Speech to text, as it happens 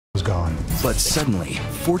But suddenly,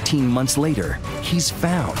 14 months later, he's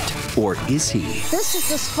found. Or is he? This is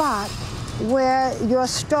the spot where your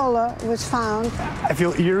stroller was found. I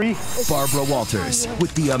feel eerie. Barbara Walters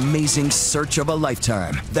with the amazing search of a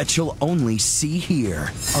lifetime that you'll only see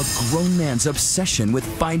here. A grown man's obsession with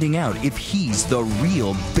finding out if he's the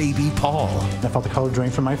real baby Paul. I felt the color drain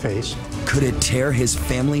from my face. Could it tear his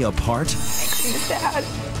family apart? Dad.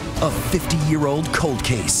 A 50-year-old cold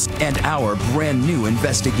case and our brand new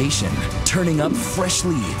investigation, turning up fresh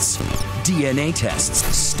leads, DNA tests,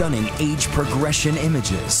 stunning age progression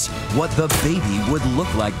images, what the baby would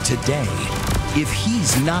look like today. If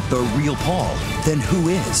he's not the real Paul, then who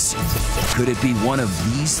is? Could it be one of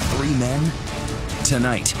these three men?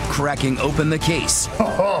 Tonight, cracking open the case.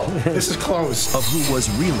 Oh, this is close. Of who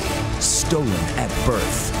was really stolen at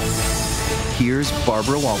birth. Here's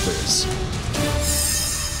Barbara Walters.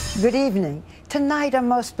 Good evening. Tonight, a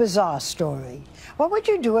most bizarre story. What would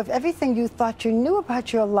you do if everything you thought you knew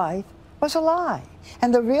about your life was a lie,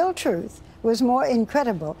 and the real truth was more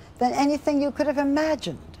incredible than anything you could have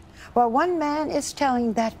imagined? Well, one man is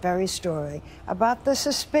telling that very story about the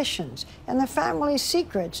suspicions and the family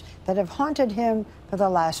secrets that have haunted him for the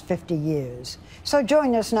last 50 years. So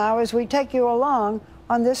join us now as we take you along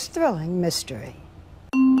on this thrilling mystery.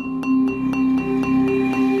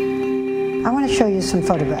 I want to show you some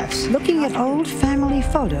photographs. Looking at old family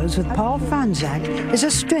photos with Paul Fronczak is a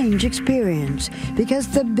strange experience because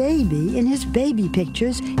the baby in his baby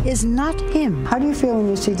pictures is not him. How do you feel when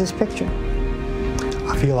you see this picture?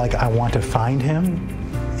 I feel like I want to find him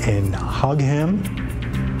and hug him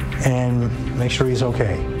and make sure he's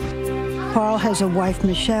okay. Paul has a wife,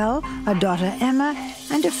 Michelle, a daughter, Emma,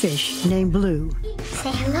 and a fish named Blue.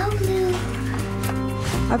 Say hello, Blue.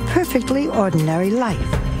 A perfectly ordinary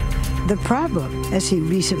life. The problem, as he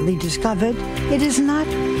recently discovered, it is not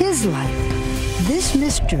his life. This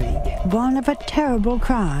mystery, born of a terrible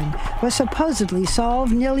crime, was supposedly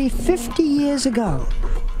solved nearly 50 years ago.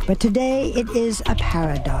 But today it is a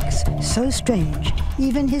paradox, so strange,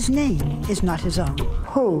 even his name is not his own.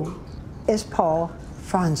 Who is Paul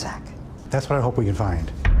Fronczak? That's what I hope we can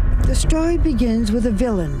find. The story begins with a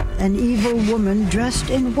villain, an evil woman dressed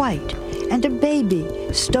in white, and a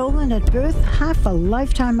baby stolen at birth half a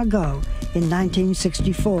lifetime ago in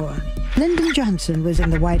 1964. Lyndon Johnson was in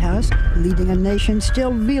the White House, leading a nation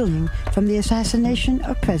still reeling from the assassination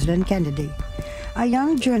of President Kennedy. A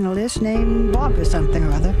young journalist named Barbara something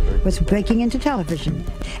or other was breaking into television,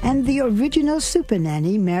 and the original super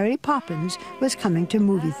nanny, Mary Poppins, was coming to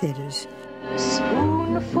movie theaters. A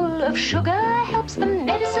spoonful of sugar helps the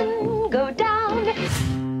medicine go down.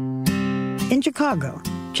 In Chicago,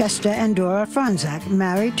 Chester and Dora Fronczak,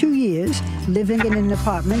 married 2 years, living in an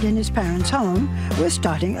apartment in his parents' home, were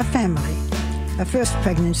starting a family. A first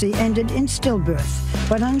pregnancy ended in stillbirth,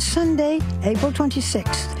 but on Sunday, April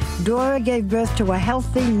 26th, Dora gave birth to a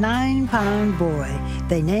healthy 9-pound boy.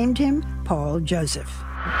 They named him Paul Joseph.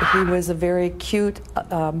 He was a very cute,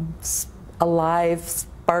 alive,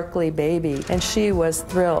 sparkly baby, and she was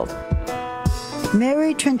thrilled.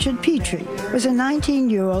 Mary Trenchard Petrie was a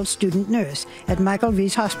 19-year-old student nurse at Michael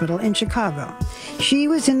Reese Hospital in Chicago. She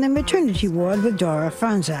was in the maternity ward with Dora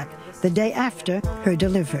Fronczak the day after her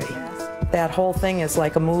delivery. That whole thing is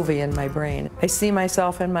like a movie in my brain. I see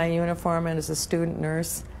myself in my uniform and as a student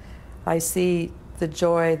nurse. I see the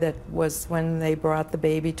joy that was when they brought the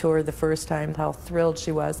baby to her the first time, how thrilled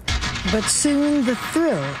she was. But soon the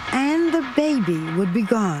thrill and the baby would be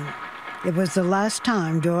gone. It was the last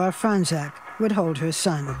time Dora Fronczak would hold her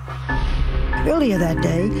son. Earlier that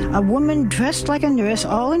day, a woman dressed like a nurse,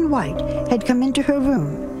 all in white, had come into her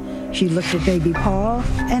room. She looked at baby Paul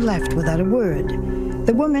and left without a word.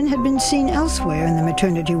 The woman had been seen elsewhere in the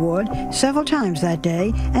maternity ward several times that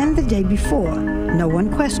day and the day before. No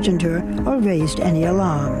one questioned her or raised any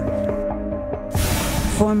alarm.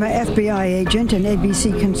 Former FBI agent and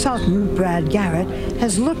ABC consultant Brad Garrett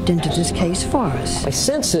has looked into this case for us. My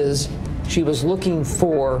sense is she was looking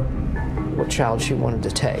for what child she wanted to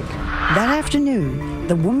take. That afternoon,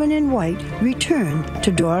 the woman in white returned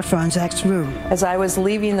to Dora Fronczak's room. As I was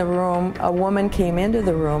leaving the room, a woman came into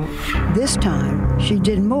the room. This time, she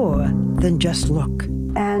did more than just look.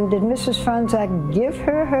 And did Mrs. Fronczak give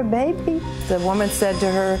her her baby? The woman said to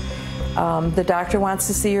her, the doctor wants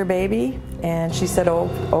to see your baby. And she said, oh,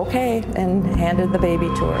 okay, and handed the baby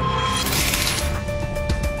to her.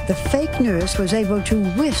 The fake nurse was able to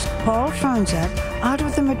whisk Paul Fronczak out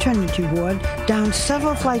of the maternity ward, down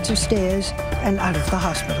several flights of stairs, and out of the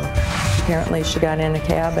hospital. Apparently she got in a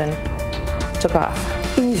cab and took off.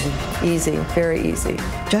 Easy. Easy, very easy.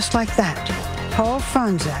 Just like that, Paul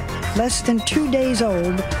Fronczak less than 2 days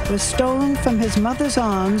old, was stolen from his mother's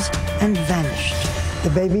arms and vanished. The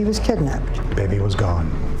baby was kidnapped. The baby was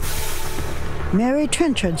gone. Mary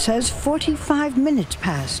Trenchard says 45 minutes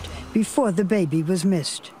passed before the baby was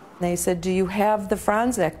missed. They said, "Do you have the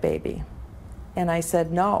Fronczak baby?" And I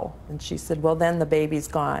said, "No." And she said, "Well, then the baby's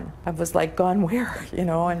gone." I was like, "Gone where?" You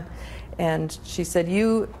know, and she said,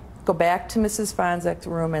 "You go back to Mrs. Fronczak's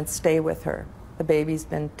room and stay with her. The baby's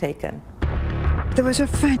been taken." There was a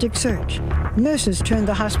frantic search. Nurses turned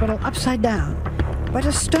the hospital upside down. But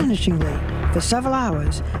astonishingly, for several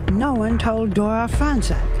hours, no one told Dora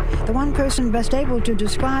Fronczak, the one person best able to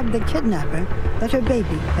describe the kidnapper, that her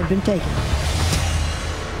baby had been taken.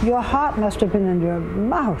 Your heart must have been in your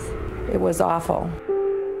mouth. It was awful.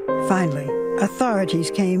 Finally, authorities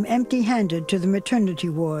came empty-handed to the maternity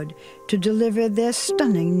ward to deliver their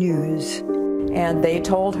stunning news. And they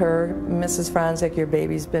told her, "Mrs. Fronczak, your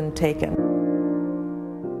baby's been taken."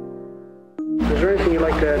 Is there anything you'd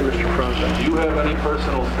like to add, Mr. Fronczak? Do you have any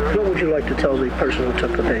personal theory? What would you like to tell the person who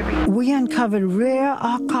took the baby? We uncovered rare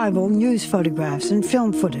archival news photographs and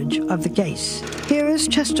film footage of the case. Here is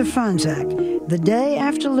Chester Fronczak, the day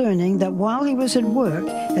after learning that while he was at work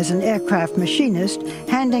as an aircraft machinist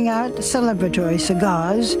handing out celebratory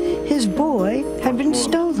cigars, his boy had been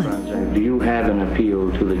stolen. Do you have an appeal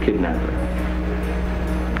to the kidnapper?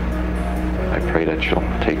 I pray that she'll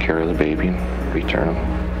take care of the baby and return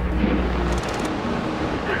him.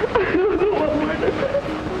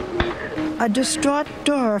 A distraught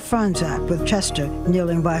Dora Fronczak, with Chester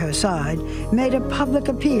kneeling by her side, made a public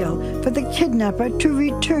appeal for the kidnapper to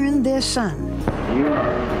return their son.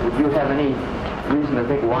 Would you have any reason to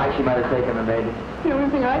think why she might have taken the baby? The only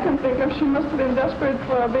thing I can think of, she must have been desperate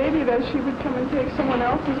for a baby, that she would come and take someone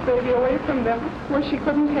else's baby away from them, where she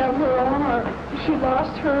couldn't have her own, or she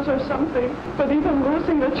lost hers or something. But even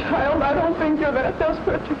losing the child, I don't think you're that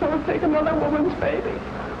desperate to go and take another woman's baby.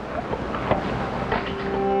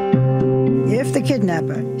 If the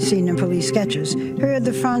kidnapper, seen in police sketches, heard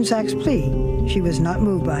the Fronczak's plea, she was not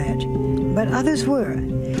moved by it. But others were.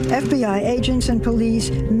 FBI agents and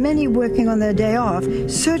police, many working on their day off,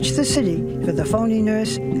 searched the city for the phony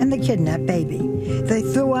nurse and the kidnapped baby. They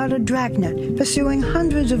threw out a dragnet, pursuing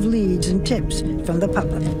hundreds of leads and tips from the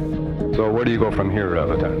public. So where do you go from here,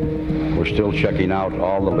 Lieutenant? We're still checking out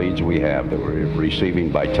all the leads we have that we're receiving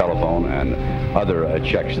by telephone and other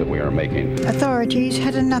checks that we are making. Authorities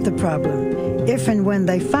had another problem. If and when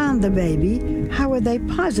they found the baby, how would they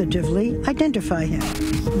positively identify him?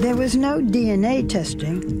 There was no DNA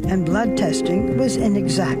testing, and blood testing was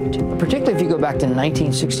inexact. Particularly if you go back to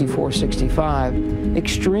 1964-65,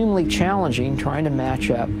 extremely challenging trying to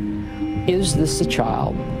match up, is this the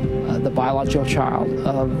child, the biological child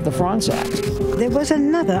of the Fronczaks? There was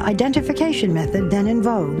another identification method then in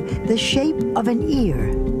vogue, the shape of an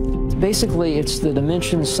ear. Basically, it's the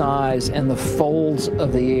dimension, size, and the folds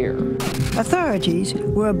of the ear. Authorities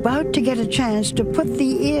were about to get a chance to put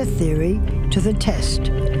the ear theory to the test.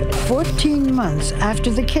 14 months after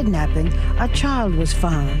the kidnapping, a child was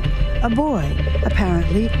found. A boy,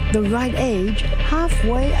 apparently the right age,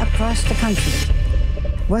 halfway across the country.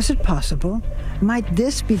 Was it possible? Might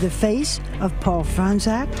this be the face of Paul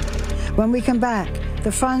Fronczak? When we come back, the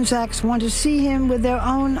Fronczaks want to see him with their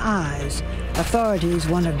own eyes. Authorities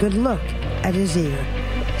want a good look at his ear.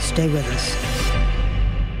 Stay with us.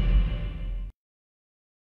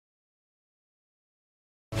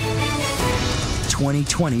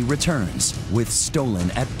 "2020 returns with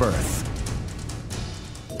Stolen at Birth."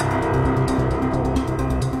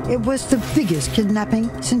 It was the biggest kidnapping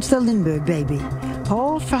since the Lindbergh baby.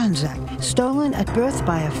 Paul Fronczak, stolen at birth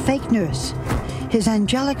by a fake nurse. His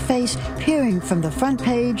angelic face peering from the front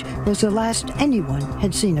page was the last anyone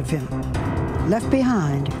had seen of him. Left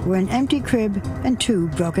behind were an empty crib and 2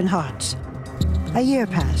 broken hearts. A year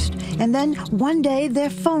passed, and then one day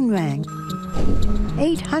their phone rang.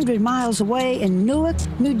 800 miles away in Newark,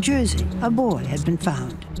 New Jersey, a boy had been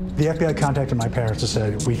found. The FBI contacted my parents and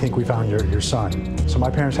said, "We think we found your son." So my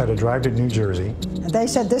parents had to drive to New Jersey. And they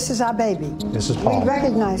said, "This is our baby. This is Paul. We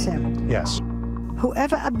recognize him." Yes.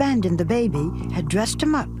 Whoever abandoned the baby had dressed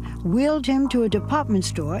him up, wheeled him to a department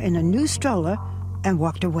store in a new stroller, and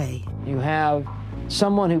walked away. You have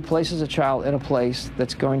someone who places a child in a place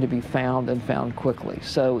that's going to be found and found quickly.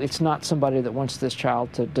 So it's not somebody that wants this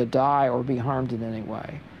child to die or be harmed in any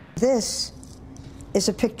way. This is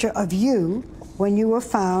a picture of you when you were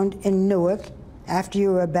found in Newark after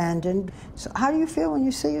you were abandoned. So how do you feel when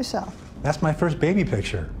you see yourself? That's my first baby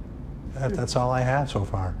picture. That's all I have so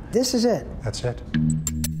far. This is it. That's it.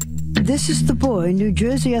 This is the boy New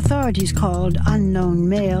Jersey authorities called unknown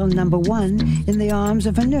male number 1 in the arms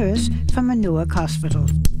of a nurse from a Newark hospital.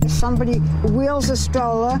 Somebody wheels a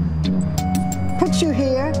stroller, puts you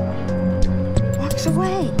here, walks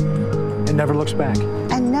away. And never looks back.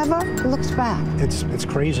 And never looks back. It's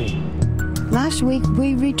crazy. Last week,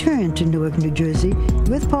 we returned to Newark, New Jersey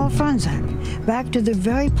with Paul Fronczak, back to the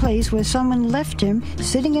very place where someone left him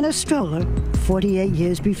sitting in a stroller 48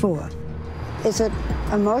 years before. Is it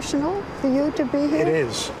emotional for you to be here? It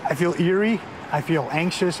is. I feel eerie. I feel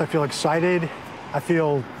anxious. I feel excited. I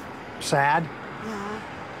feel sad. Yeah.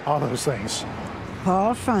 All those things.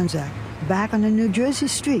 Paul Fronczak, back on a New Jersey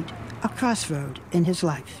street, a crossroad in his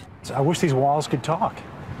life. I wish these walls could talk.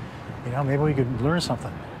 You know, maybe we could learn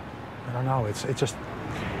something. I don't know. It's just,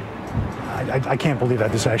 I can't believe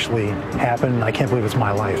that this actually happened. I can't believe it's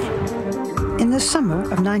my life. In the summer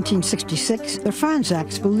of 1966, the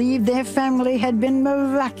Fronczaks believed their family had been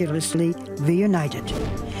miraculously reunited.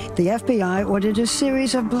 The FBI ordered a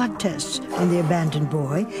series of blood tests on the abandoned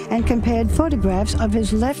boy and compared photographs of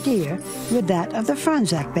his left ear with that of the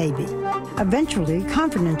Fronczak baby. Eventually,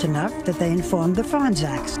 confident enough that they informed the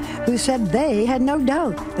Fronczaks, who said they had no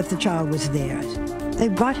doubt that the child was theirs. They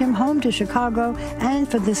brought him home to Chicago and,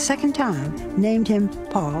 for the second time, named him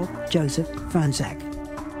Paul Joseph Fronczak.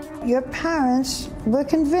 Your parents were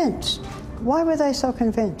convinced. Why were they so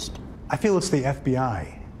convinced? I feel it's the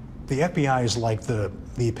FBI. The FBI is like the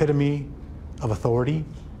epitome of authority.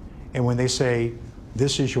 And when they say,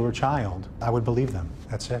 this is your child, I would believe them.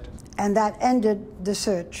 That's it. And that ended the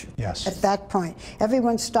search. Yes. At that point,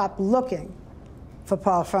 everyone stopped looking for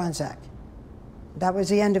Paul Fronczak. That was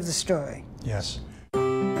the end of the story. Yes.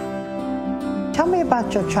 Tell me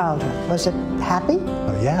about your childhood. Was it happy?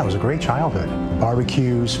 Yeah, it was a great childhood.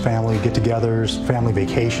 Barbecues, family get-togethers, family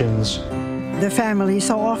vacations. The family,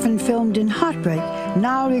 so often filmed in heartbreak,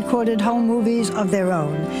 now recorded home movies of their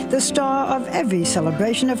own. The star of every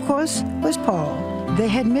celebration, of course, was Paul. They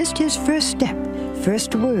had missed his first step,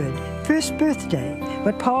 first word, first birthday,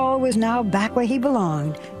 but Paul was now back where he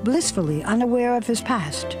belonged, blissfully unaware of his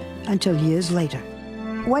past, until years later.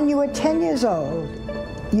 When you were 10 years old,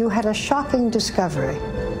 you had a shocking discovery.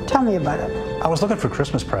 Tell me about it. I was looking for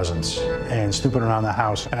Christmas presents and snooping around the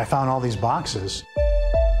house, and I found all these boxes.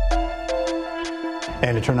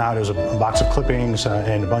 And it turned out it was a box of clippings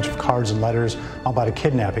and a bunch of cards and letters about a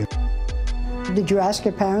kidnapping. Did you ask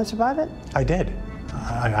your parents about it? I did.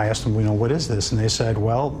 I asked them, what is this? And they said,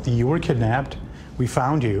 well, you were kidnapped. We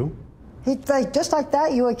found you. Just like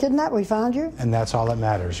that, you were kidnapped, we found you? And that's all that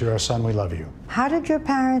matters. You're our son, we love you. How did your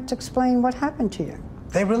parents explain what happened to you?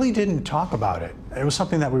 They really didn't talk about it. It was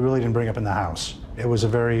something that we really didn't bring up in the house. It was a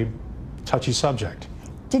very touchy subject.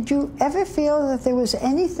 Did you ever feel that there was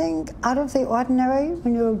anything out of the ordinary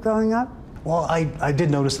when you were growing up? Well, I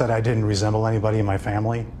did notice that I didn't resemble anybody in my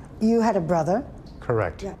family. You had a brother?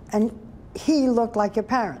 Correct. Yeah. And he looked like your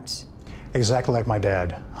parents? Exactly like my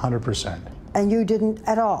dad, 100%. And you didn't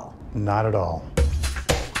at all? Not at all.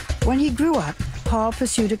 When he grew up, Paul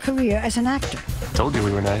pursued a career as an actor. I told you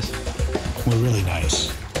we were nice. We're really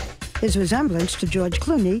nice. His resemblance to George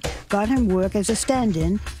Clooney got him work as a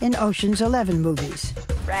stand-in in Ocean's 11 movies.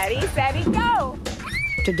 Ready, steady, go!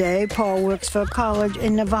 Today, Paul works for a college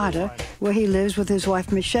in Nevada, where he lives with his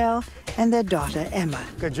wife, Michelle, and their daughter, Emma.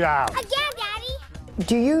 Good job. Again, Daddy!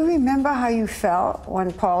 Do you remember how you felt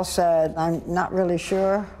when Paul said, I'm not really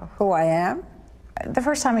sure who I am? The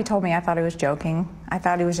first time he told me, I thought he was joking. I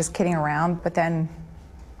thought he was just kidding around, but then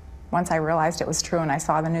once I realized it was true and I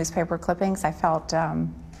saw the newspaper clippings, I felt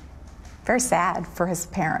very sad for his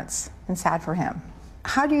parents and sad for him.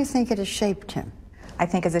 How do you think it has shaped him? I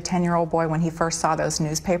think as a 10-year-old boy, when he first saw those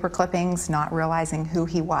newspaper clippings, not realizing who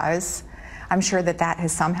he was, I'm sure that that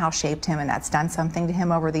has somehow shaped him and that's done something to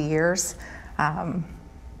him over the years.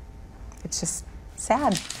 It's just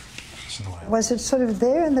sad. Was it sort of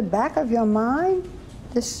there in the back of your mind,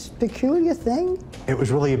 this peculiar thing? It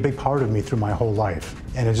was really a big part of me through my whole life,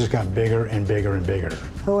 and it just got bigger and bigger and bigger.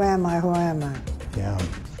 Who am I? Who am I? Yeah.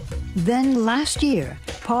 Then last year,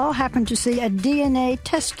 Paul happened to see a DNA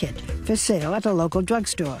test kit for sale at a local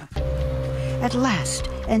drugstore. At last,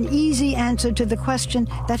 an easy answer to the question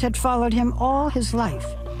that had followed him all his life.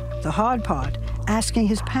 The hard part, asking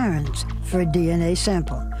his parents for a DNA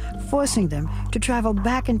sample, forcing them to travel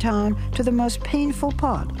back in time to the most painful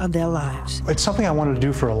part of their lives. It's something I wanted to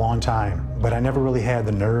do for a long time, but I never really had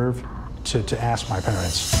the nerve to ask my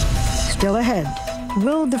parents. Still ahead,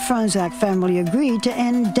 will the Fronczak family agree to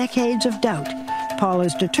end decades of doubt? Paul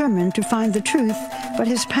is determined to find the truth, but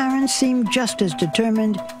his parents seem just as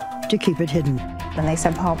determined to keep it hidden. And they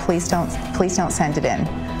said, Paul, please don't send it in.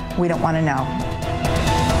 We don't want to know.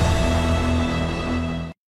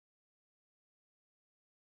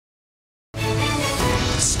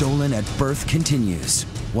 Stolen at Birth continues.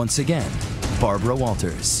 Once again, Barbara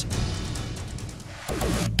Walters.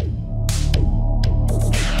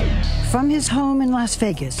 From his home in Las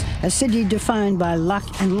Vegas, a city defined by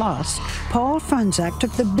luck and loss, Paul Fronczak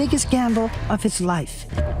took the biggest gamble of his life.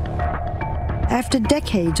 After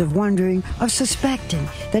decades of wondering, of suspecting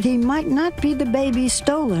that he might not be the baby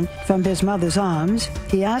stolen from his mother's arms,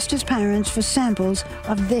 he asked his parents for samples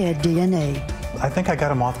of their DNA. I think I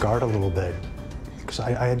got him off guard a little bit.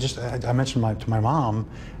 Because I mentioned to my mom,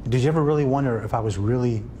 did you ever really wonder if I was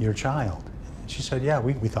really your child? She said, yeah,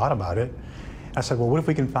 we thought about it. I said, well, what if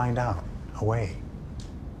we can find out a way?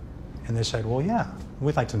 And they said, well, yeah,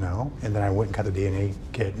 we'd like to know. And then I went and got the DNA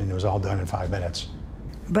kit, and it was all done in 5 minutes.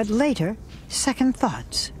 But later, second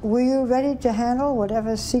thoughts. Were you ready to handle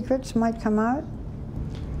whatever secrets might come out?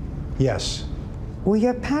 Yes. Were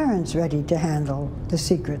your parents ready to handle the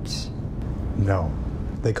secrets? No.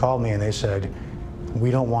 They called me and they said, we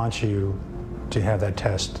don't want you to have that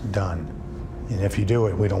test done. And if you do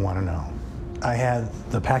it, we don't want to know. I had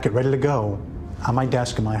the packet ready to go on my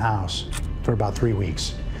desk in my house for about 3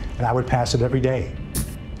 weeks. And I would pass it every day,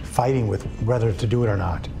 fighting with whether to do it or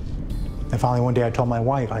not. And finally one day I told my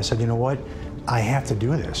wife, I said, you know what? I have to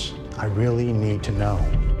do this. I really need to know.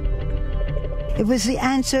 It was the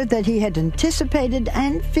answer that he had anticipated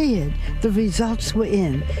and feared. The results were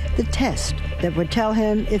in. The test that would tell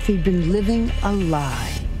him if he'd been living a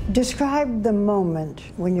lie. Describe the moment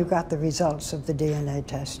when you got the results of the DNA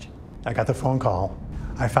test. I got the phone call.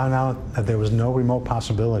 I found out that there was no remote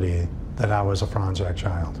possibility that I was a Fronczak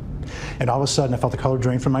child. And all of a sudden I felt the color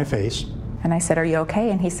drain from my face. And I said, are you okay?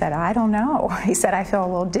 And he said, I don't know. He said, I feel a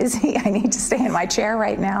little dizzy. I need to stay in my chair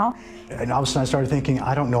right now. And all of a sudden I started thinking,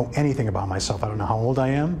 I don't know anything about myself. I don't know how old I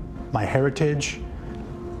am, my heritage,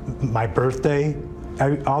 my birthday,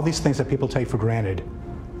 all these things that people take for granted.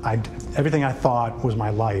 Everything I thought was my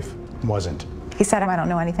life wasn't. He said, I don't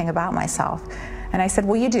know anything about myself. And I said,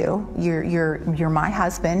 well, you do. You're my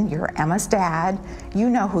husband. You're Emma's dad. You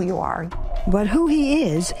know who you are. But who he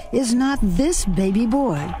is not this baby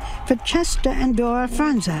boy. For Chester and Dora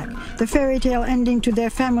Fronczak, the fairy tale ending to their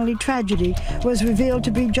family tragedy was revealed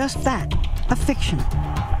to be just that, a fiction.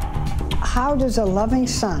 How does a loving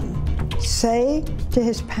son say to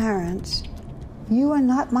his parents, you are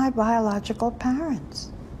not my biological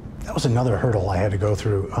parents? That was another hurdle I had to go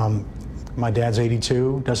through. My dad's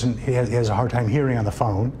 82, he has a hard time hearing on the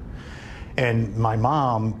phone. And my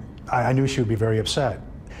mom, I knew she would be very upset.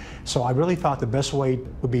 So I really thought the best way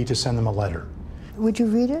would be to send them a letter. Would you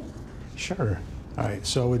read it? Sure. All right,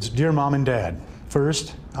 so it's Dear Mom and Dad.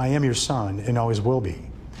 First, I am your son and always will be.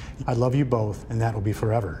 I love you both, and that will be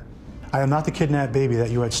forever. I am not the kidnapped baby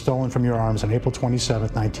that you had stolen from your arms on April 27,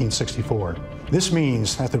 1964. This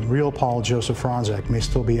means that the real Paul Joseph Fronczak may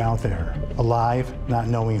still be out there, alive, not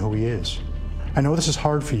knowing who he is. I know this is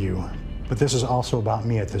hard for you, but this is also about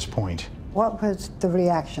me at this point. What was the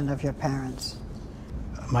reaction of your parents?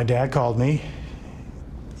 My dad called me,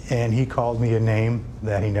 and he called me a name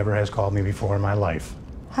that he never has called me before in my life.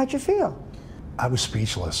 How'd you feel? I was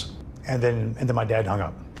speechless. And then my dad hung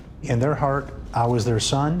up. In their heart, I was their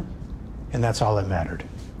son, and that's all that mattered.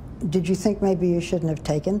 Did you think maybe you shouldn't have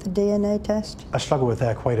taken the DNA test? I struggle with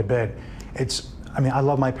that quite a bit. I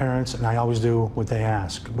love my parents, and I always do what they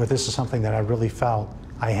ask, but this is something that I really felt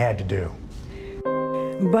I had to do.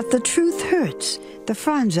 But the truth hurts. The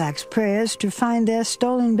Fronczaks' prayers to find their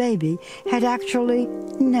stolen baby had actually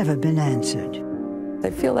never been answered.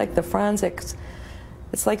 I feel like the Fronczaks,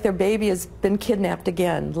 it's like their baby has been kidnapped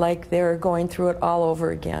again, like they're going through it all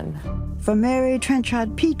over again. For Mary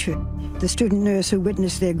Trenchard-Petrie, the student nurse who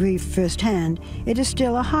witnessed their grief firsthand, it is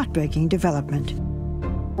still a heartbreaking development.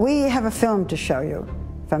 We have a film to show you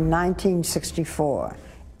from 1964.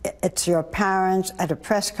 It's your parents at a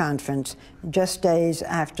press conference just days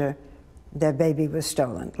after their baby was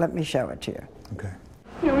stolen. Let me show it to you. Okay.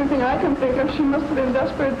 The only thing I can think of, she must have been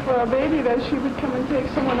desperate for a baby, that she would come and take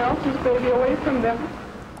someone else's baby away from them.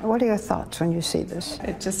 What are your thoughts when you see this?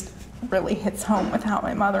 It just really hits home with how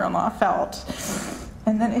my mother-in-law felt.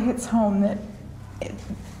 And then it hits home that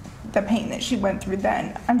the pain that she went through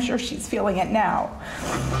then, I'm sure she's feeling it now.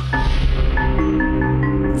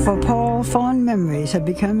 For Paul, fond memories have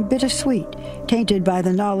become bittersweet, tainted by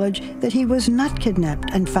the knowledge that he was not kidnapped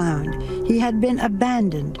and found. He had been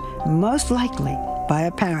abandoned, most likely by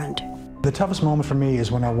a parent. The toughest moment for me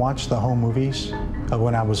is when I watch the home movies of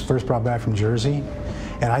when I was first brought back from Jersey,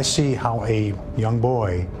 and I see how a young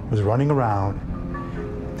boy was running around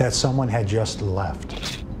that someone had just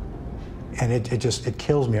left. And it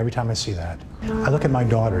kills me every time I see that. I look at my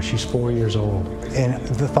daughter, she's 4 years old, and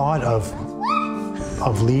the thought of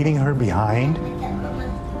leaving her behind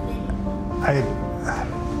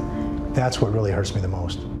That's what really hurts me the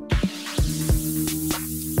most.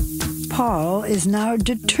 Paul is now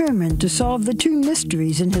determined to solve the two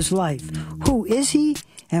mysteries in his life. Who is he,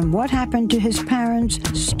 and what happened to his parents'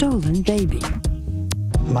 stolen baby?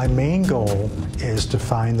 My main goal is to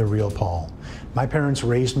find the real Paul. My parents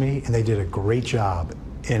raised me, and they did a great job.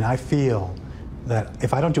 And I feel that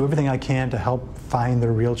if I don't do everything I can to help find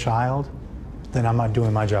the real child, then I'm not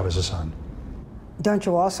doing my job as a son. Don't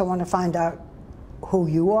you also want to find out who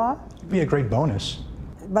you are? It'd be a great bonus.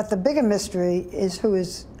 But the bigger mystery is who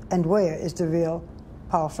is and where is the real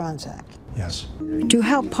Paul Fronczak. Yes. To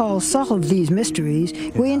help Paul solve these mysteries,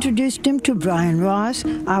 we introduced him to Brian Ross,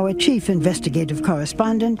 our chief investigative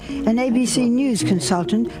correspondent, and ABC News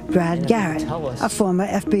consultant Brad Garrett, a former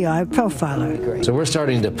FBI profiler. So we're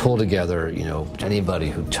starting to pull together, anybody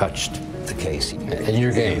who touched the case. And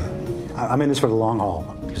your game. I'm in this for the long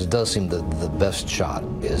haul. Because it does seem that the best shot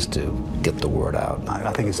is to get the word out.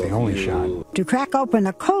 I think it's the only shot. To crack open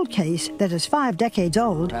a cold case that is 5 decades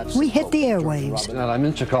old, we hit the airwaves. And I'm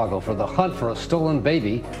in Chicago for the hunt for a stolen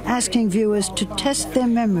baby. Asking viewers to test their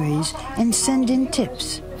memories and send in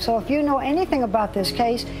tips. So if you know anything about this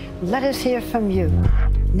case, let us hear from you.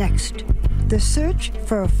 Next, the search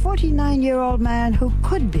for a 49-year-old man who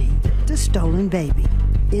could be the stolen baby.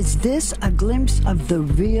 Is this a glimpse of the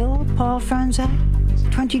real Paul Fronczak?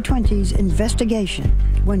 2020's investigation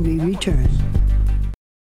when we return.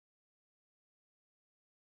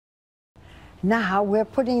 Now we're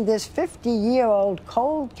putting this 50-year-old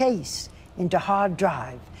cold case into hard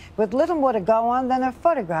drive with little more to go on than a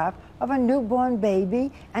photograph of a newborn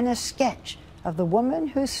baby and a sketch of the woman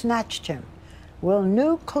who snatched him. Will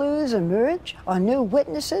new clues emerge or new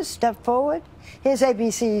witnesses step forward? Here's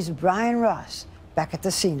ABC's Brian Ross back at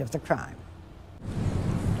the scene of the crime.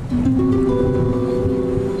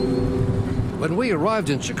 When we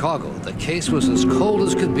arrived in Chicago, the case was as cold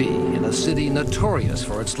as could be in a city notorious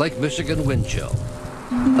for its Lake Michigan wind chill.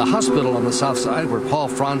 The hospital on the south side where Paul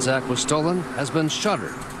Fronczak was stolen has been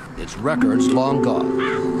shuttered, its records long gone.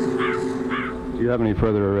 Do you have any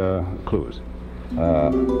further clues?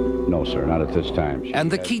 No, sir, not at this time.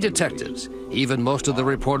 And the key detectives, even most of the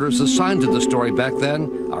reporters assigned to the story back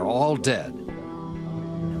then, are all dead.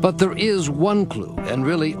 But there is one clue, and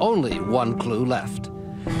really only one clue left.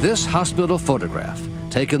 This hospital photograph,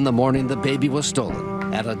 taken the morning the baby was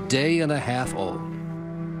stolen, at a day and a half old.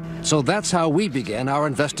 So that's how we began our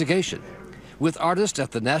investigation, with artists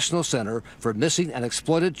at the National Center for Missing and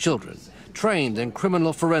Exploited Children, trained in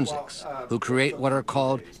criminal forensics, who create what are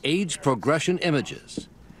called age progression images.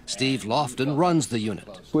 Steve Lofton runs the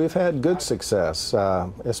unit. We've had good success,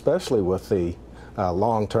 especially with the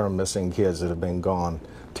long-term missing kids that have been gone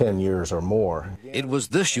 10 years or more. It was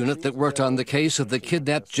this unit that worked on the case of the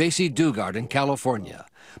kidnapped J.C. Dugard in California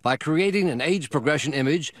by creating an age progression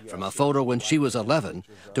image from a photo when she was 11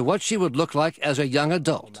 to what she would look like as a young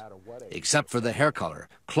adult, except for the hair color,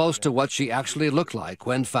 close to what she actually looked like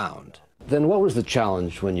when found. Then what was the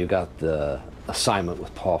challenge when you got the assignment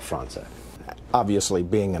with Paul Fronczak? Obviously,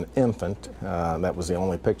 being an infant, that was the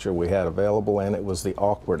only picture we had available, and it was the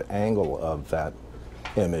awkward angle of that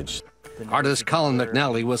image. Artist Colin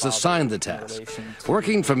McNally was assigned the task.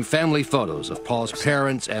 Working from family photos of Paul's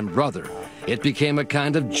parents and brother, it became a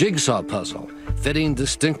kind of jigsaw puzzle, fitting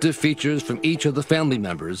distinctive features from each of the family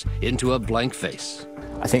members into a blank face.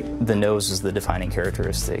 I think the nose is the defining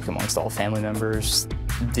characteristic amongst all family members.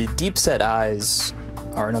 The deep-set eyes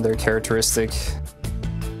are another characteristic.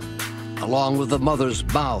 Along with the mother's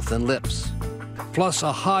mouth and lips, plus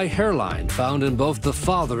a high hairline found in both the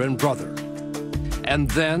father and brother. And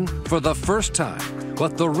then, for the first time,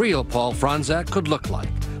 what the real Paul Fronczak could look like,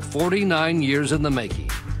 49 years in the making,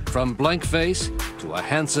 from blank face to a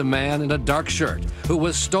handsome man in a dark shirt who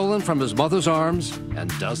was stolen from his mother's arms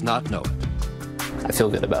and does not know it. I feel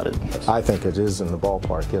good about it. I think it is in the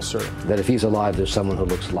ballpark, yes, sir. That if he's alive, there's someone who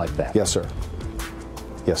looks like that? Yes, sir.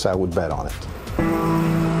 Yes, I would bet on it.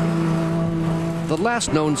 The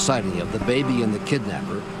last known sighting of the baby and the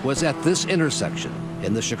kidnapper was at this intersection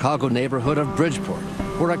in the Chicago neighborhood of Bridgeport,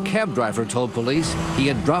 where a cab driver told police he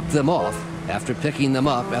had dropped them off after picking them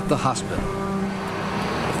up at the hospital.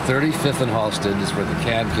 35th and Halsted is where the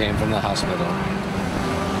cab came from the hospital.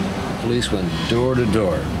 Police went door to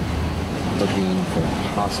door looking for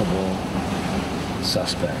possible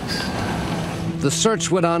suspects. The search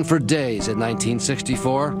went on for days in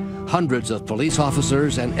 1964. Hundreds of police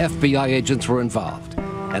officers and FBI agents were involved.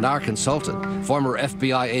 And our consultant, former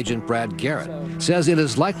FBI agent Brad Garrett, says it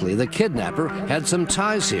is likely the kidnapper had some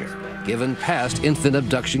ties here, given past infant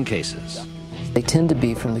abduction cases. They tend to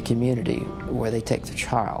be from the community where they take the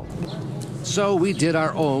child. So we did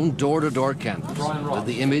our own door-to-door canvas with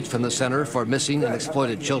the image from the Center for Missing and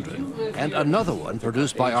Exploited Children and another one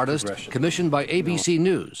produced by artists commissioned by ABC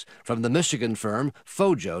News from the Michigan firm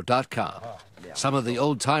Fojo.com. Some of the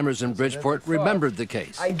old-timers in Bridgeport remembered the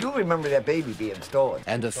case. I do remember that baby being stolen.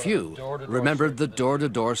 And a few remembered the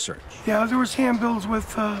door-to-door search. Yeah, there was handbills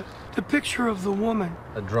with the picture of the woman.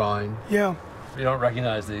 A drawing? Yeah. You don't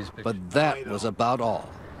recognize these pictures. But that was about all.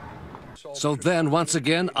 So then, once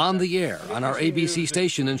again, on the air on our ABC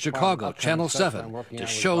station in Chicago, Channel 7, to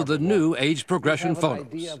show the new age progression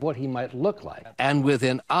photos. What he might look like. And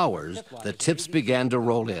within hours, the tips began to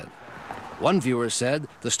roll in. One viewer said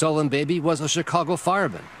the stolen baby was a Chicago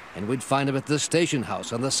fireman, and we'd find him at this station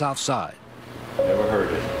house on the south side. Never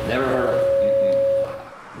heard it. Never heard of it.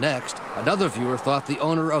 Next, another viewer thought the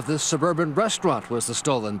owner of this suburban restaurant was the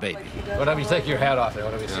stolen baby. What have you take your hat off there?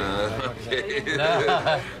 What have you seen?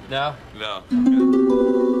 No?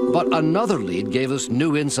 No. But another lead gave us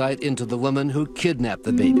new insight into the woman who kidnapped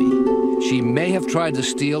the baby. She may have tried to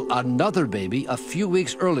steal another baby a few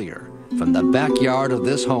weeks earlier from the backyard of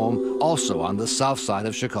this home, also on the south side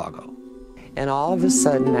of Chicago. And all of a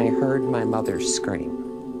sudden, I heard my mother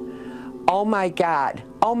scream, "Oh my God,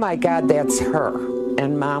 that's her."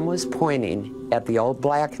 And Mom was pointing at the old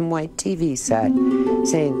black and white TV set,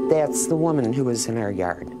 saying, "That's the woman who was in our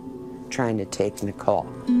yard, trying to take Nicole."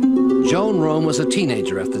 Joan Rome was a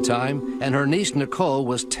teenager at the time, and her niece Nicole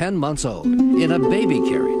was 10 months old, in a baby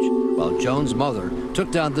carriage, while Joan's mother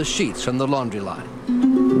took down the sheets from the laundry line.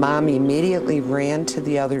 Mom immediately ran to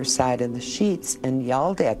the other side of the sheets and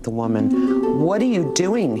yelled at the woman, "What are you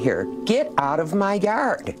doing here? Get out of my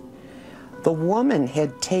yard." The woman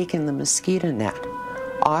had taken the mosquito net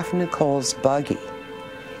off Nicole's buggy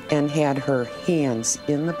and had her hands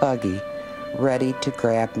in the buggy ready to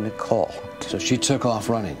grab Nicole. So she took off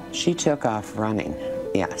running? She took off running,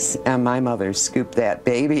 yes. And my mother scooped that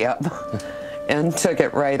baby up and took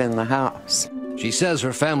it right in the house. She says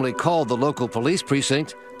her family called the local police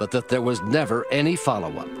precinct, but that there was never any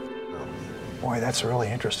follow-up. Boy, that's really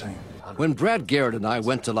interesting. When Brad Garrett and I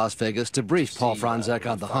went to Las Vegas to brief Paul Fronczak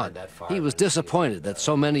on the hunt, he was disappointed that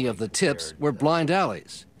so many of the tips were blind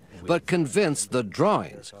alleys, but convinced the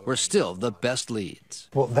drawings were still the best leads.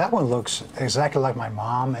 Well, that one looks exactly like my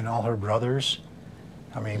mom and all her brothers.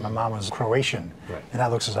 I mean, my mom was Croatian, and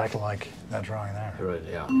that looks exactly like that drawing there. Right,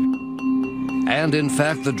 yeah. And in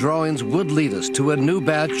fact, the drawings would lead us to a new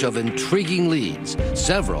batch of intriguing leads,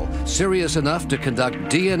 several serious enough to conduct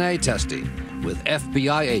DNA testing, with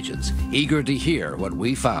FBI agents eager to hear what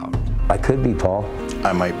we found. I could be Paul.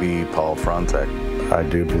 I might be Paul Fronczak. I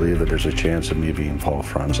do believe that there's a chance of me being Paul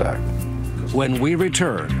Fronczak. When we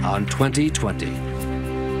return on 2020.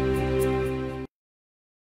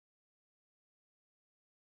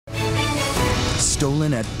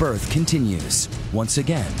 Stolen at Birth continues. Once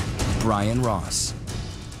again, Brian Ross.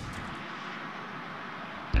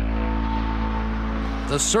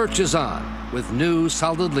 The search is on, with new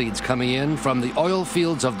solid leads coming in from the oil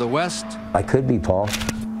fields of the West. I could be Paul.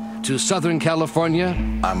 To Southern California.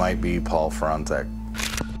 I might be Paul Fronczak.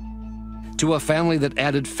 To a family that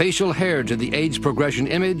added facial hair to the age progression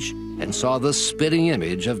image and saw the spitting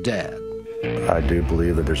image of Dad. I do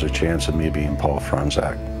believe that there's a chance of me being Paul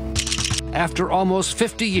Fronczak. After almost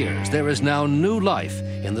 50 years, there is now new life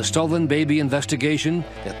in the stolen baby investigation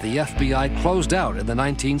that the FBI closed out in the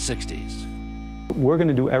 1960s. We're going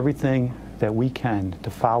to do everything that we can to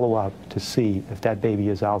follow up to see if that baby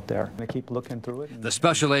is out there. I'm going to keep looking through it. The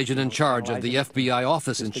special agent in charge of the FBI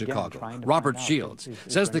office in Chicago, Robert Shields,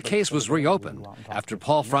 says the case was reopened after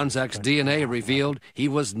Paul Fronczak's DNA revealed he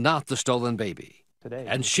was not the stolen baby.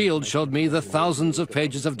 And Shields showed me the thousands of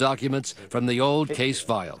pages of documents from the old case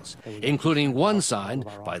files, including one signed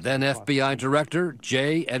by then FBI Director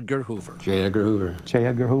J. Edgar Hoover. J. Edgar Hoover. J.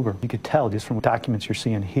 Edgar Hoover. You could tell just from documents you're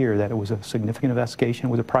seeing here that it was a significant investigation,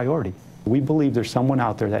 it was a priority. We believe there's someone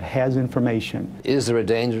out there that has information. Is there a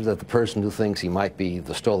danger that the person who thinks he might be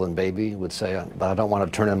the stolen baby would say, but I don't want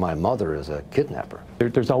to turn in my mother as a kidnapper?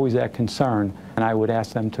 There's always that concern, and I would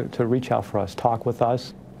ask them to reach out for us, talk with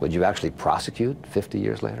us. Would you actually prosecute 50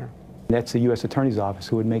 years later? That's the U.S. Attorney's Office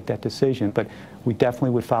who would make that decision, but we definitely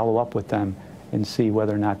would follow up with them and see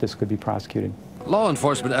whether or not this could be prosecuted. Law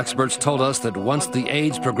enforcement experts told us that once the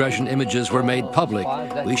age progression images were made public,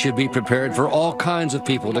 we should be prepared for all kinds of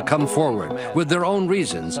people to come forward with their own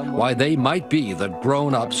reasons why they might be the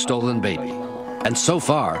grown-up stolen baby. And so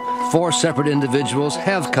far, 4 separate individuals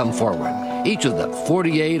have come forward, each of them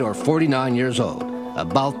 48 or 49 years old.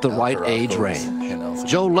 about the right age range.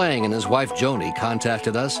 Joe Lang and his wife Joni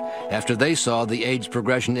contacted us after they saw the age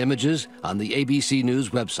progression images on the ABC News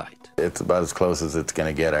website. It's about as close as it's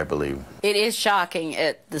going to get, I believe. It is shocking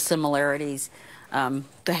at the similarities.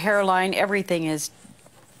 The hairline, everything is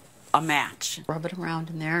a match. Rub it around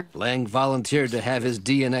in there. Lang volunteered to have his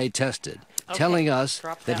DNA tested, telling us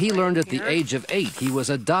that he learned at the age of 8 he was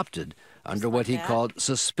adopted under what he called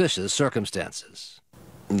suspicious circumstances.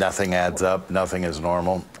 Nothing adds up, nothing is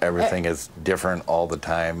normal, everything is different all the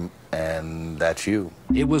time, and that's you.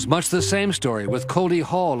 It was much the same story with Cody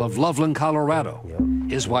Hall of Loveland, Colorado.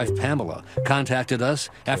 His wife Pamela contacted us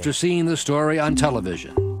after seeing the story on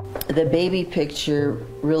television. The baby picture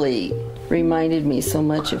really reminded me so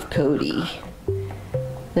much of Cody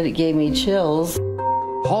that it gave me chills.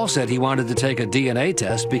 Paul said he wanted to take a DNA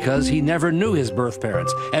test because he never knew his birth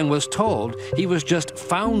parents and was told he was just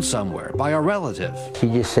found somewhere by a relative. She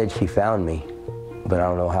just said she found me, but I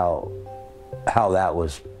don't know how that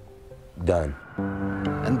was done.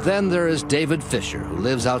 And then there is David Fisher, who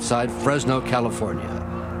lives outside Fresno, California,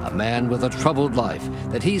 a man with a troubled life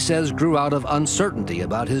that he says grew out of uncertainty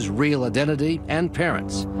about his real identity and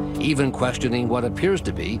parents, even questioning what appears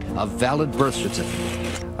to be a valid birth certificate.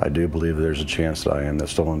 I do believe there's a chance that I am the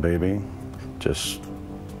stolen baby, just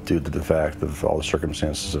due to the fact of all the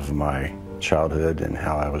circumstances of my childhood and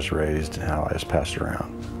how I was raised and how I was passed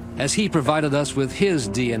around. As he provided us with his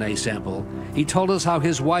DNA sample, he told us how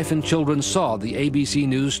his wife and children saw the ABC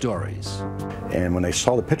News stories. And when they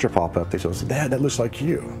saw the picture pop up, they said, "Dad, that looks like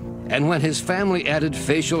you." And when his family added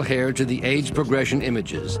facial hair to the age progression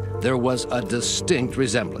images, there was a distinct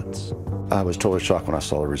resemblance. I was totally shocked when I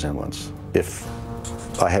saw the resemblance. If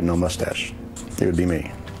I had no mustache, it would be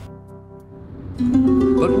me.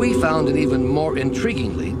 But we found it even more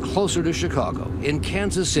intriguingly closer to Chicago, in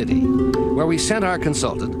Kansas City, where we sent our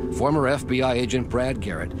consultant, former FBI agent Brad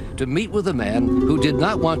Garrett, to meet with a man who did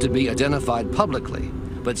not want to be identified publicly,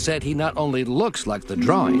 but said he not only looks like the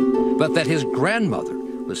drawing, but that his grandmother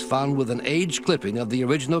was found with an age clipping of the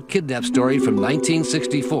original kidnap story from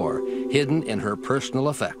 1964, hidden in her personal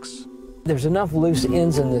effects. There's enough loose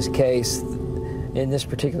ends in this case, in this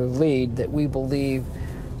particular lead, that we believe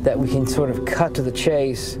that we can sort of cut to the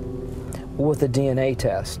chase with a DNA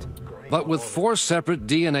test. But with 4 separate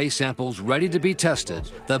DNA samples ready to be tested,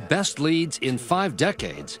 the best leads in 5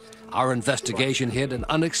 decades, our investigation hit an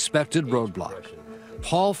unexpected roadblock.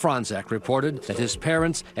 Paul Fronczak reported that his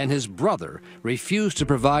parents and his brother refused to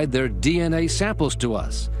provide their DNA samples to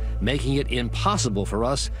us, making it impossible for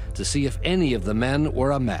us to see if any of the men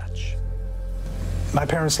were a match. My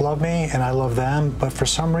parents love me and I love them, but for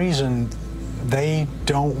some reason, they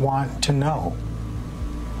don't want to know.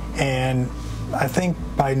 And I think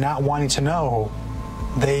by not wanting to know,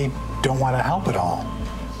 they don't want to help at all.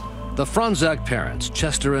 The Fronczak parents,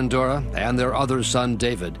 Chester and Dora, and their other son,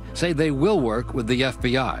 David, say they will work with the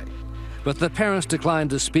FBI. But the parents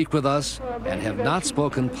declined to speak with us and have not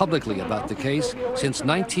spoken publicly about the case since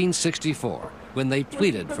 1964, when they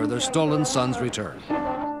pleaded for their stolen son's return.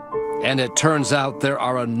 And it turns out there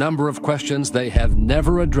are a number of questions they have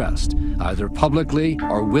never addressed, either publicly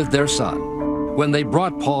or with their son. When they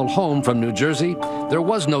brought Paul home from New Jersey, there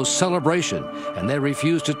was no celebration, and they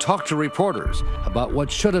refused to talk to reporters about what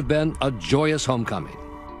should have been a joyous homecoming.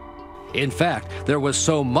 In fact, there was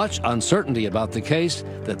so much uncertainty about the case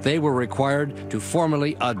that they were required to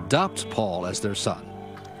formally adopt Paul as their son.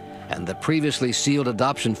 And the previously sealed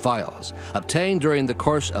adoption files obtained during the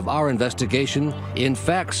course of our investigation in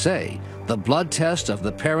fact say the blood tests of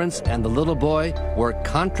the parents and the little boy were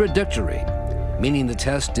contradictory, meaning the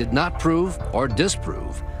test did not prove or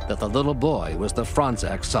disprove that the little boy was the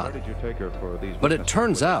Fronczak son. But it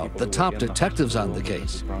turns out the top detectives on the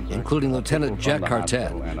case, including Lieutenant Jack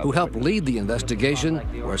Cartan, who helped lead the investigation,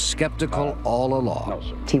 were skeptical all along.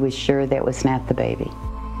 He was sure that was not the baby.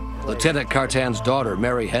 Lieutenant Cartan's daughter,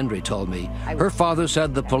 Mary Hendry, told me her father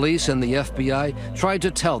said the police and the FBI tried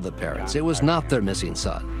to tell the parents it was not their missing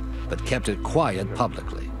son, but kept it quiet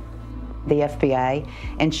publicly. The FBI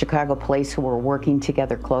and Chicago police, who were working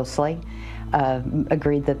together closely,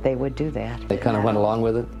 agreed that they would do that. They kind of went along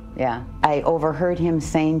with it? Yeah. I overheard him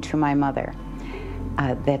saying to my mother,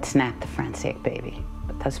 that's not the Fronczak baby.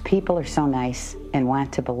 But those people are so nice and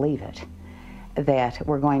want to believe it that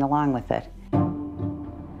we're going along with it.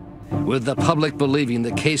 With the public believing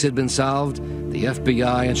the case had been solved, the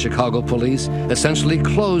FBI and Chicago police essentially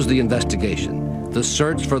closed the investigation. The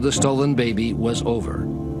search for the stolen baby was over.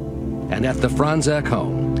 And at the Fronczak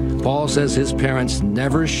home, Paul says his parents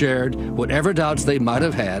never shared whatever doubts they might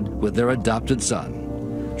have had with their adopted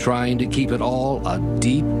son, trying to keep it all a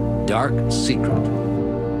deep, dark secret.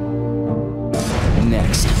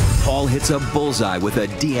 Next, Paul hits a bullseye with a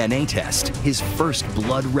DNA test, his first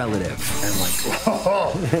blood relative. I'm like,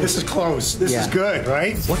 oh, this is close. This is good,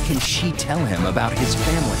 right? What can she tell him about his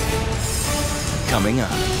family? Coming up.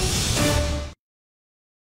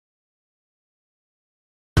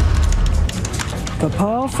 For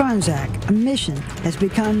Paul Fronczak, a mission has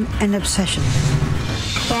become an obsession.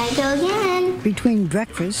 There I go again. Between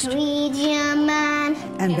breakfast and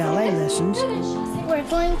ballet lessons, we're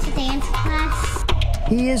going to dance class.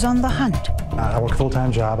 He is on the hunt. I work a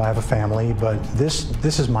full-time job, I have a family, but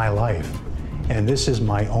this is my life. And this is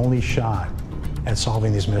my only shot at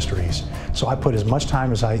solving these mysteries. So I put as much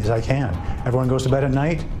time as I can. Everyone goes to bed at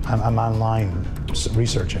night, I'm online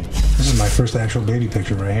researching. This is my first actual baby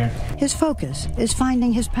picture right here. His focus is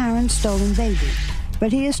finding his parents' stolen baby,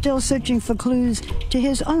 but he is still searching for clues to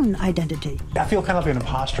his own identity. I feel kind of like an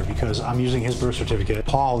imposter because I'm using his birth certificate.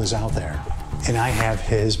 Paul is out there, and I have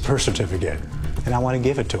his birth certificate, and I want to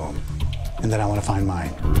give it to him, and then I want to find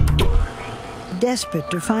mine. Desperate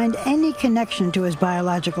to find any connection to his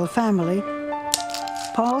biological family,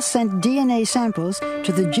 Paul sent DNA samples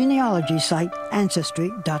to the genealogy site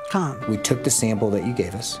Ancestry.com. We took the sample that you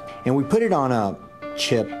gave us, and we put it on a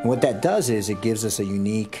chip. And what that does is it gives us a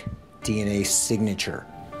unique DNA signature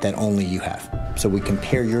that only you have. So we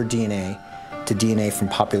compare your DNA to DNA from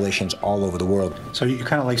populations all over the world. So you're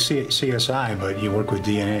kind of like CSI, but you work with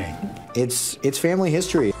DNA. It's family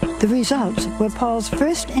history. The results were Paul's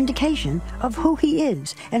first indication of who he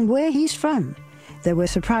is and where he's from. There were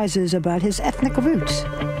surprises about his ethnic roots.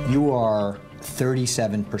 You are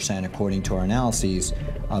 37%, according to our analyses,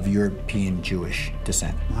 of European Jewish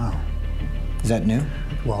descent. Wow. Is that new?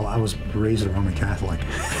 Well, I was raised a Roman Catholic.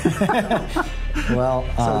 Well,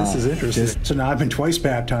 so this is interesting. So now I've been twice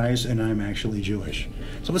baptized, and I'm actually Jewish.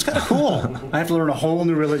 So it's kind of cool. I have to learn a whole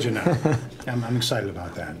new religion now. I'm excited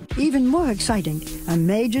about that. Even more exciting, a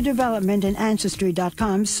major development in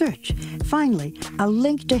Ancestry.com's search. Finally, a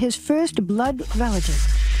link to his first blood relative,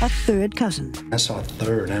 a third cousin. I saw a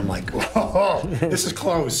third, and I'm like, whoa, this is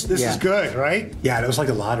close. This is good, right? Yeah, it was like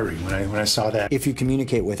a lottery when I saw that. If you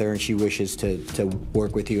communicate with her and she wishes to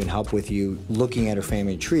work with you and help with you, looking at her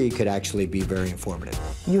family tree could actually be very informative.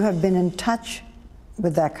 You have been in touch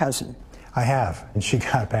with that cousin. I have, and she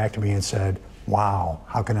got back to me and said, wow,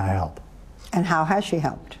 how can I help? And how has she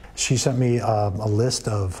helped? She sent me a list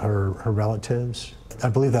of her relatives. I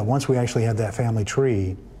believe that once we actually have that family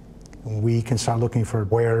tree, we can start looking for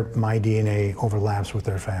where my DNA overlaps with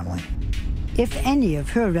their family. If any of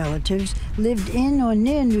her relatives lived in or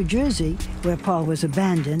near New Jersey, where Paul was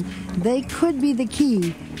abandoned, they could be the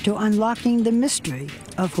key to unlocking the mystery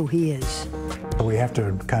of who he is. We have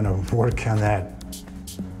to kind of work on that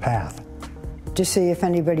path. To see if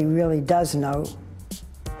anybody really does know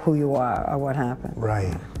who you are or what happened.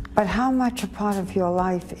 Right. But how much a part of your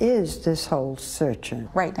life is this whole searching?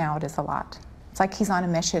 Right now it is a lot. It's like he's on a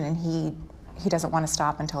mission and he doesn't want to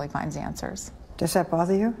stop until he finds answers. Does that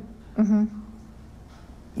bother you? Mm-hmm.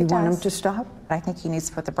 You want him to stop? I think he needs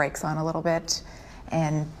to put the brakes on a little bit.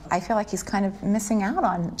 And I feel like he's kind of missing out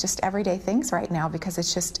on just everyday things right now because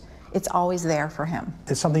it's always there for him.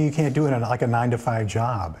 It's something you can't do in like a 9-to-5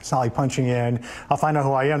 job. It's not like punching in, I'll find out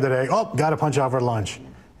who I am today. Oh, gotta punch out for lunch.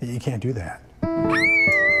 You can't do that.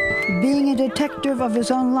 Being a detective of his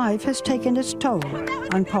own life has taken its toll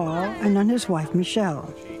on Paul and on his wife,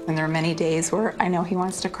 Michelle. And there are many days where I know he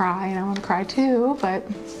wants to cry and I want to cry too, but,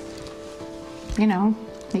 you know,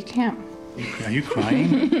 you can't. Are you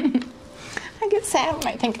crying? I get sad when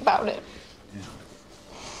I think about it.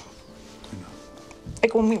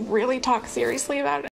 Like when we really talk seriously about it.